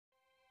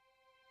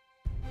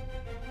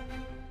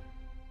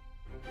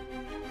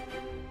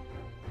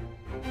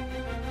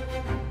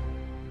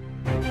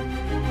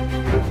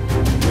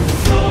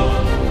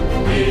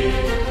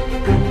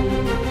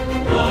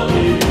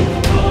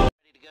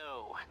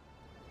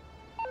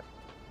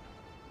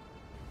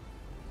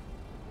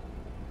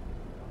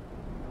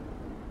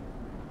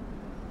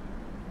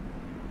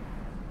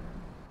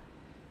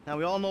Now,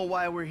 we all know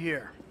why we're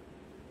here.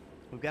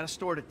 We've got a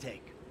store to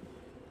take.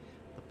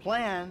 The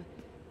plan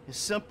is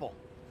simple,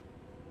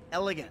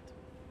 elegant.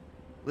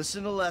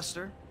 Listen to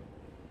Lester,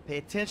 pay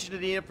attention to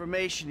the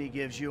information he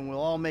gives you, and we'll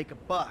all make a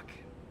buck.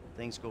 If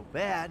things go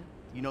bad,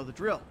 you know the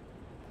drill.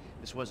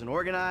 This wasn't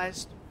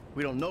organized.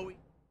 We don't know.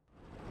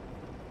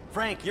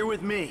 Frank, you're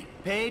with me.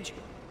 Paige,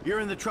 you're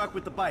in the truck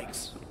with the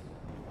bikes.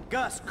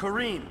 Gus,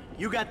 Kareem,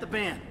 you got the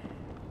van.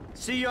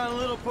 See you on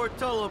Little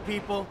Portola,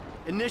 people.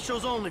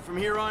 Initials only from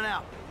here on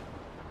out.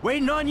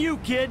 Waiting on you,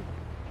 kid.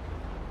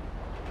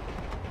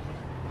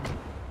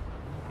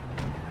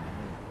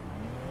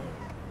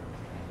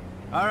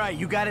 All right,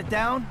 you got it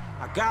down?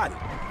 I got it.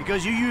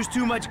 Because you use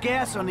too much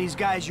gas on these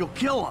guys, you'll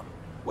kill them.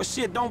 Well,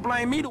 shit, don't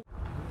blame me.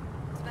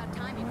 It's about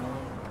time you called.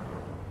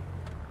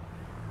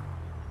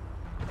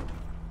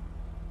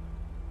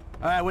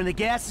 All right, when the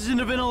gas is in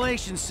the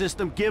ventilation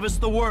system, give us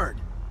the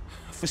word.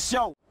 For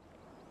sure.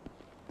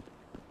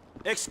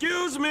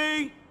 Excuse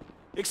me!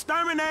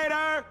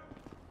 Exterminator!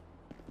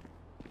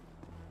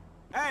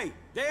 Hey,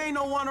 there ain't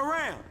no one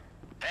around.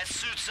 That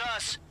suits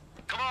us.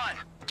 Come on,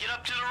 get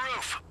up to the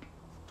roof.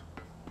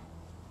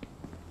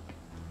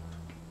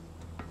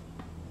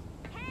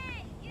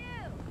 Hey, you!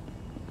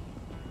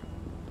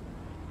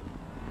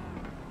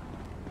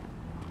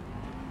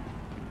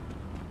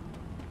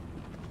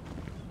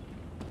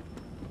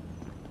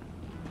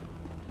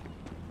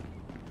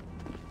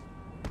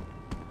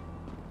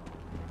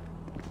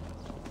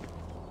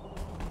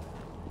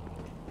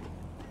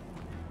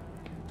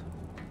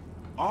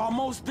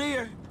 Almost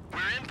there. We're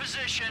in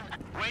position,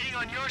 waiting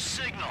on your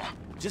signal.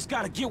 Just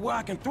gotta get where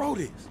I can throw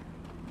this.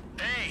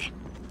 Hey,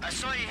 I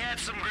saw you had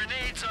some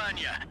grenades on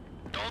you.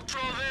 Don't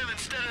throw them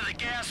instead of the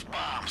gas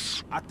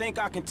bombs. I think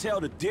I can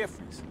tell the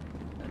difference.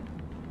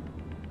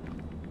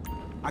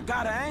 I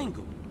got an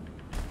angle.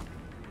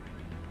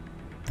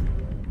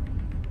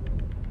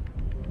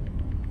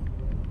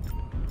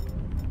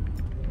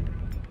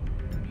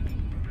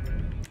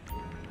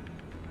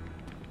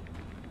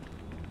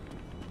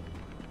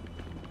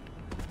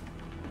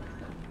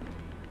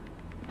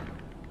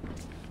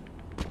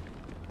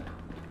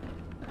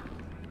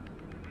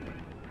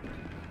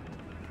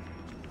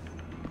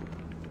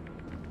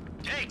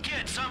 Hey,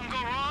 kid, something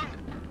go wrong?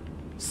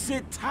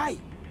 Sit tight.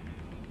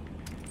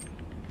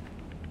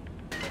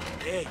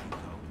 There you go.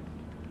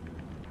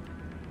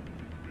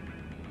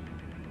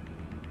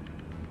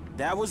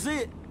 That was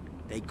it.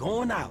 They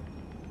going out.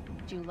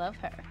 Do you love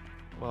her?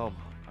 Well,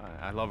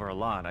 I love her a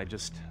lot. I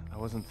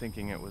wasn't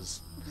thinking it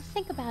was...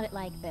 Think about it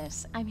like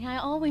this. I mean, I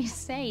always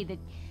say that...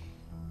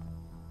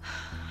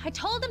 I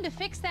told them to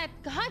fix that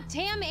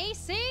goddamn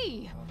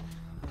AC!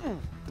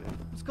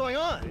 What's going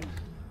on?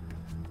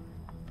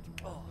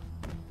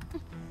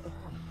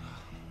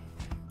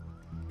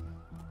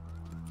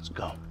 Let's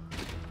go.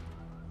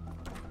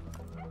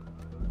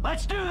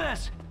 Let's do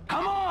this!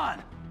 Come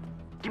on!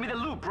 Give me the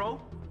loot, bro.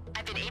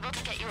 I've been able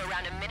to get you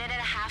around a minute and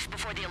a half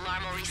before the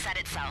alarm will reset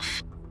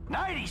itself.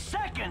 90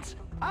 seconds?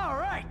 All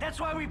right, that's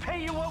why we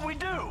pay you what we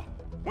do.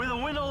 With a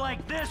window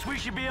like this, we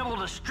should be able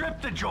to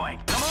strip the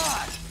joint. Come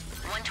on!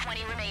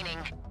 120 remaining.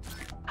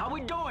 How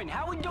we doing?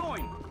 How we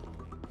doing?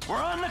 We're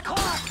on the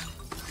clock!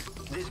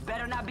 This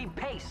better not be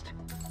paste.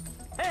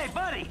 Hey,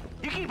 buddy,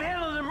 you keep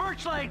handling the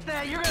merch like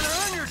that, you're gonna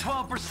earn your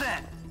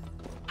 12%.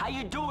 How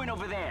you doing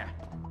over there?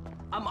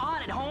 I'm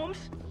on it,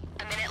 Holmes.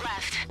 A minute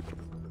left.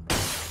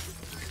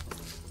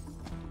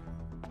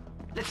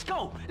 Let's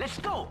go! Let's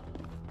go!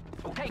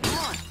 Okay, come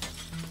on.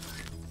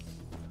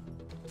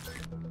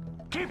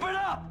 Keep it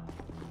up!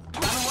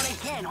 Grabbing what I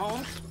can,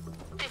 Holmes.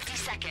 50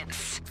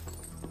 seconds.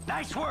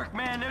 Nice work,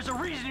 man. There's a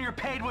reason you're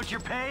paid what you're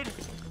paid.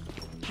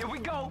 Here we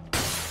go.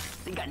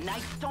 They got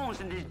nice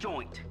stones in this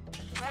joint.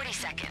 40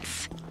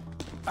 seconds.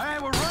 All right,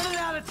 we're running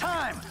out of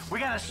time. We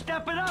gotta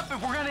step it up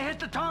if we're gonna hit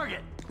the target.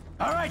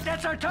 All right,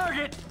 that's our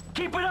target.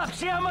 Keep it up.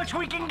 See how much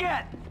we can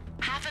get.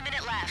 Half a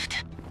minute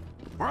left.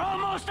 We're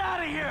almost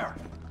out of here.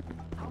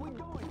 How we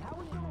doing? How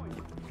we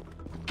doing?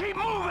 Keep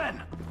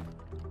moving.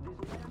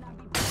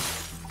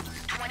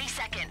 20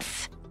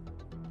 seconds.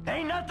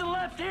 Ain't nothing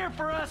left here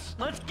for us.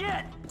 Let's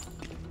get.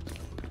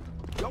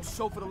 Yo,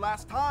 show for the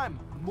last time.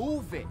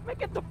 Move it. Man,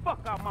 get the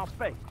fuck out my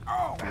face.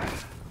 Oh.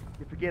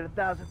 You forget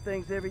 1,000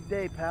 things every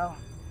day, pal.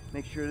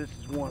 Make sure this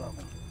is one of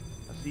them.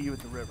 I'll see you at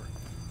the river.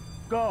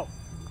 Go.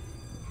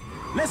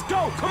 Let's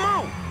go, come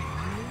on!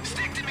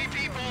 Stick to me,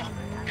 people.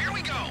 Here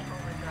we go.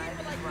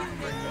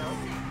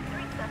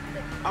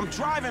 I'm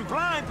driving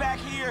blind back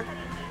here.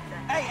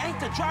 Hey, ain't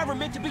the driver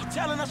meant to be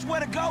telling us where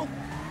to go?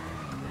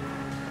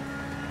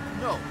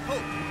 No,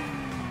 hope.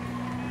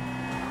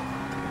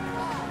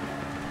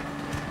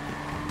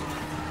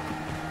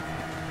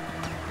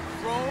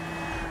 Bro.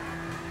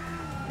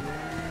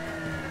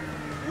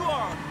 You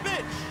are a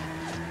bitch.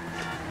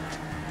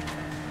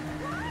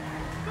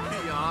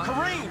 Leon.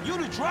 Kareem, you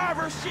the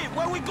driver? Shit,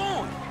 where we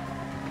going?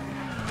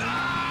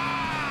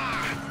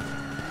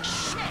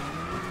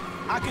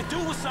 I could do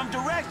with some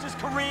directions,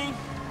 Kareem.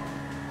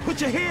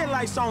 Put your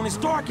headlights on, it's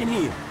dark in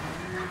here.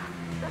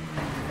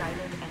 Suspect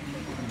cited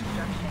entering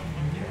construction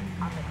entrance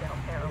on the Del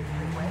Perro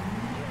Freeway.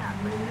 Do not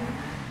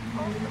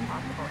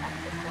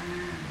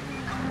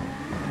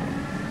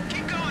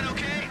Keep going,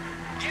 okay?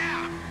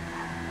 Yeah.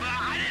 But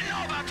I didn't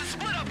know about the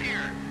split up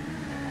here.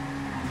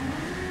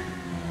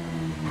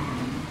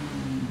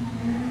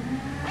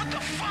 What the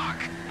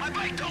fuck? My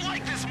bike don't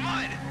like this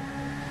mud.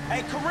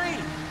 Hey,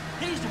 Kareem,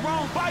 these the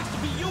wrong bikes to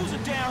be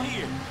using down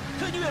here.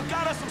 Couldn't you have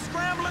got us some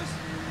scramblers?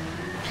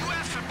 You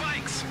asked for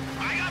bikes.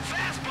 I got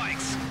fast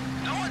bikes.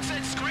 No one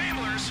said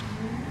scramblers.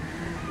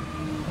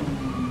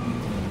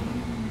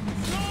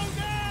 Slow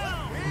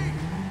down!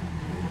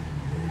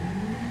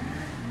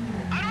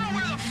 I don't know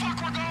where the fuck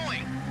we're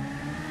going.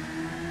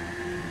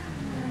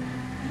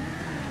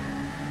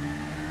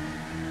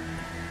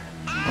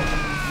 Ah!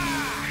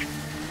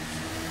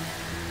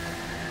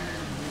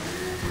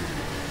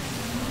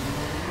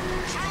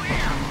 Through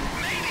here,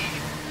 maybe.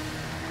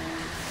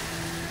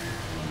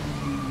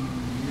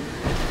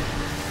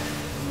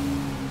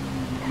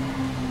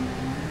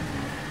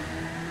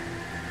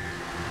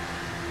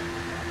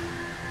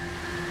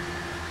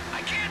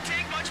 I can't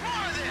take much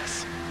more of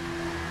this.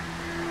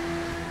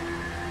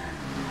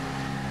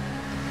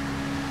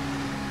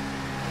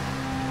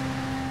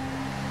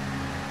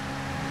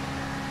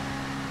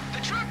 The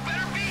truck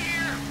better be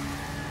here.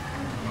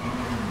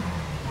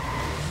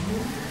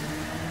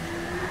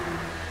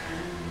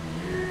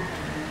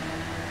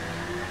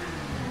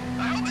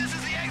 I hope this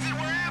is the exit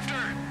we're after.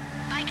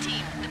 Bike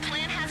team, the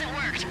plan hasn't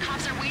worked.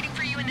 Cops are waiting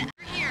for you in the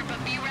here,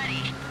 but be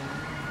ready.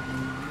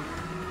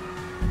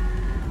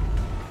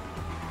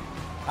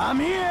 I'm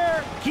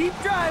here! Keep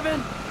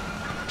driving!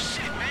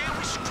 Shit, man,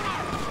 we screwed.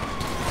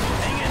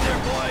 Hang in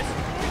there, boys.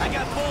 I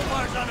got bull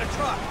bars on the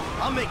truck.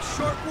 I'll make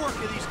short work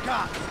of these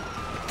cops.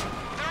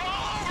 They're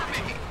all over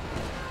me.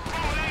 Bro,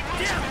 it ain't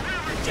much Damn of it. a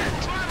river jet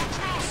driving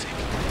crossing.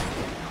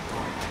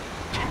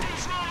 Get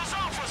these rollers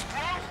off us,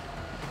 bro.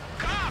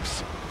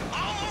 Cops,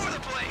 all over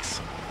the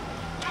place.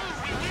 Dude,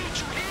 we need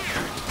you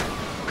here.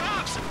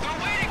 Cops, they're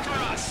waiting for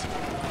us.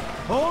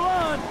 Hold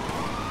on!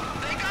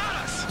 They got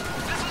us.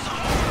 This is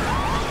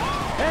over.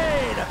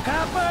 Hey, the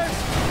coppers!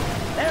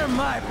 They're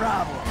my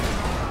problem.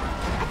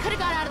 I could have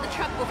got out of the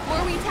truck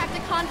before we attacked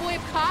the convoy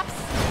of cops.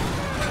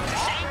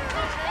 This ain't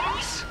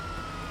police.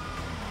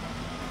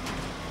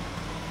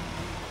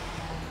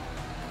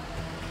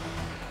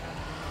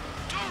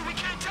 Dude, we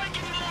can't take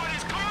any more of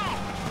this. Come on.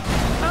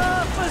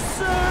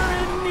 Officer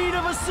in need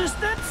of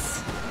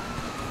assistance?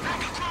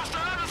 Back across the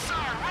other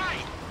side,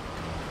 right?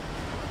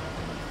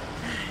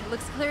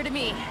 Looks clear to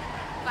me.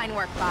 Fine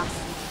work, boss.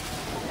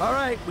 All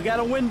right, we got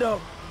a window.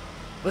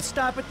 Let's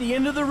stop at the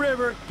end of the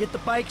river, get the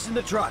bikes in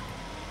the truck.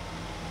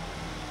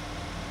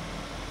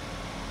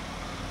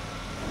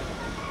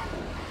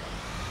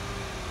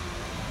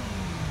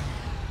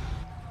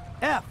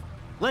 F,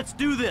 let's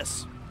do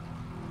this.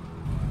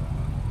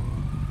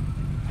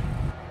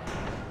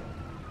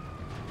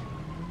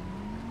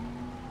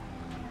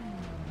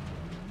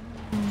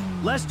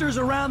 Lester's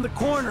around the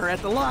corner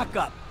at the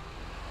lockup.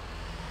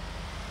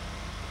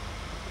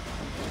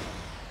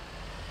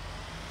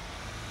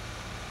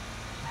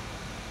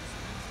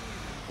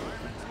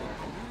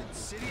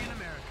 City in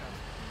America.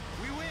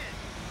 We win.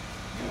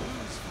 You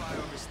lose,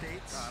 flyover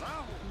states.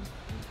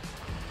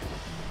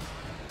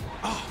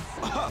 Oh,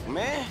 fuck,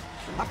 man.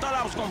 I thought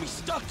I was gonna be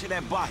stuck to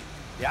that bike.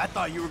 Yeah, I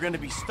thought you were gonna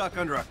be stuck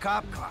under a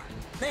cop car.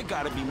 There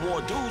gotta be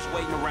more dudes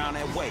waiting around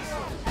that way.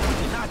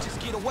 We did not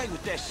just get away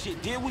with that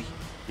shit, did we?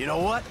 You know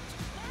what?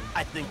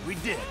 I think we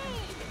did.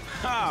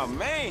 Oh,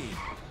 man.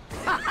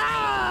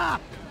 Ha-ha!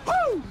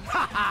 Woo!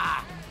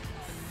 Ha-ha!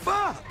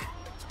 Fuck!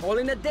 All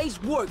in a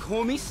day's work,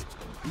 homies.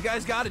 You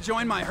guys gotta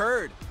join my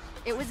herd.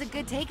 It was a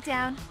good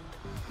takedown.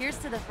 Here's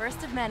to the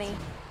first of many.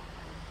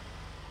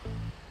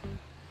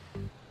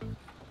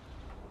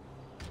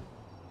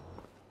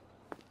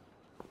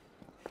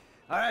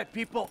 All right,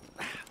 people.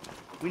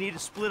 We need to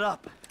split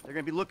up. They're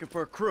gonna be looking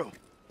for a crew.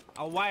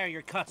 I'll wire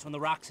your cuts when the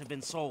rocks have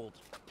been sold.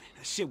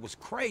 That shit was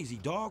crazy,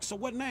 dog. So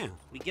what now?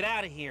 We get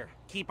out of here.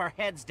 Keep our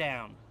heads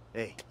down.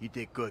 Hey, you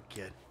did good,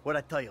 kid.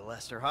 What'd I tell you,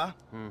 Lester, huh?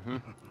 Mm-hmm.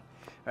 All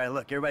right,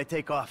 look, everybody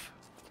take off.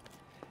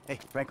 Hey,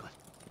 Franklin.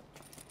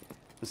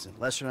 Listen,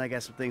 Lester and I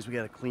got some things we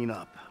gotta clean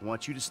up. I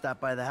want you to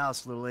stop by the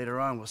house a little later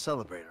on. We'll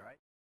celebrate, all right?